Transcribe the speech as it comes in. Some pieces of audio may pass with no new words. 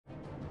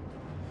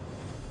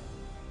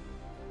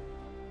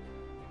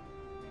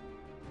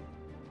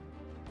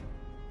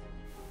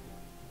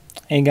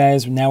Hey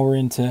guys, now we're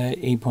into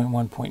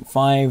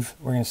 8.1.5.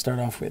 We're going to start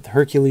off with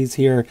Hercules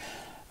here.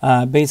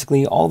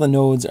 Basically, all the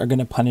nodes are going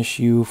to punish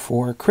you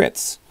for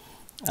crits.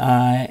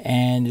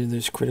 And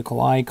there's critical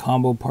eye,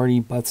 combo,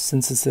 party, buff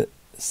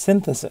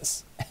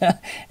synthesis.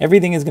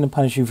 Everything is going to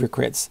punish you for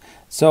crits.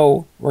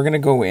 So we're going to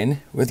go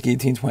in with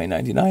Guillotine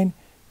 2099.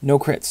 No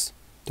crits.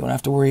 Don't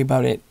have to worry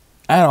about it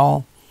at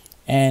all.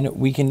 And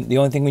the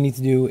only thing we need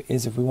to do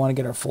is if we want to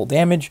get our full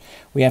damage,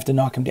 we have to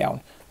knock him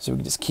down. So we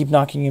can just keep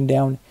knocking him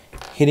down,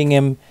 hitting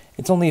him.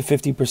 It's only a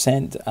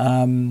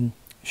 50%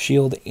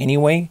 shield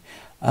anyway.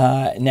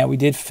 Now we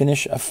did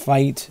finish a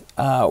fight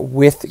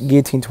with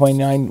Guillotine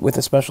 29 with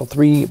a special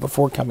 3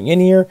 before coming in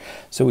here.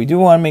 So we do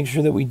want to make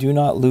sure that we do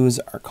not lose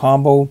our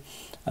combo.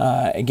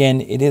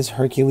 Again, it is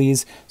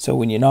Hercules. So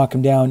when you knock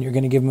him down, you're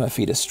going to give him a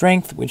feat of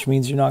strength, which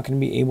means you're not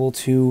going to be able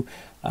to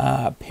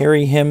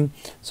parry him.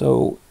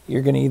 So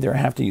you're going to either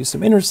have to use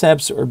some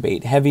intercepts or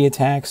bait heavy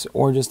attacks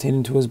or just hit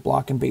into his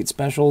block and bait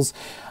specials.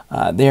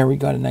 There we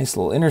got a nice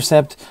little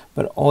intercept,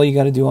 but all you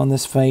got to do on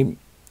this fight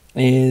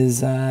is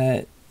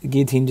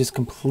Guillotine just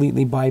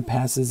completely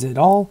bypasses it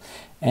all.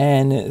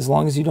 And as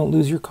long as you don't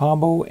lose your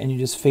combo and you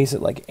just face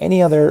it like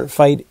any other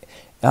fight,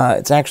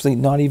 it's actually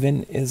not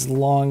even as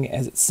long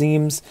as it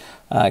seems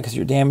because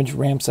your damage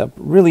ramps up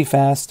really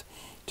fast.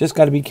 Just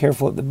got to be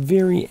careful at the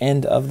very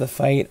end of the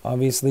fight,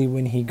 obviously,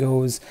 when he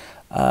goes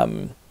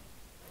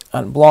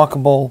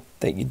unblockable,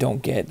 that you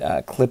don't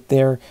get clipped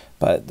there,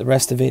 but the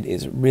rest of it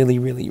is really,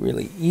 really,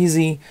 really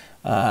easy.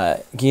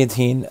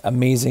 Guillotine,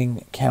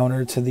 amazing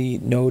counter to the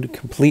node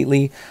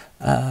completely.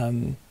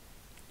 Yeah,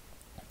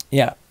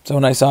 so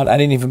when I saw it, I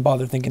didn't even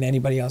bother thinking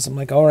anybody else. I'm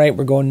like, all right,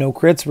 we're going no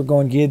crits, we're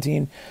going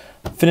Guillotine.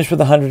 Finish with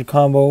 100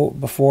 combo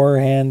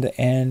beforehand,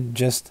 and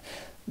just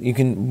you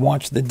can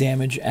watch the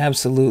damage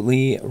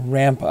absolutely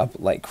ramp up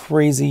like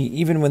crazy.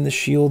 Even when the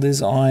shield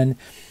is on,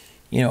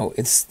 you know,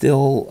 it's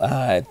still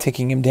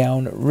ticking him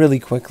down really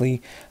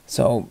quickly.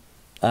 So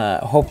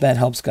hope that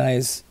helps,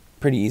 guys.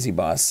 Pretty easy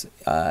boss,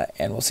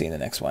 and we'll see you in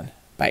the next one.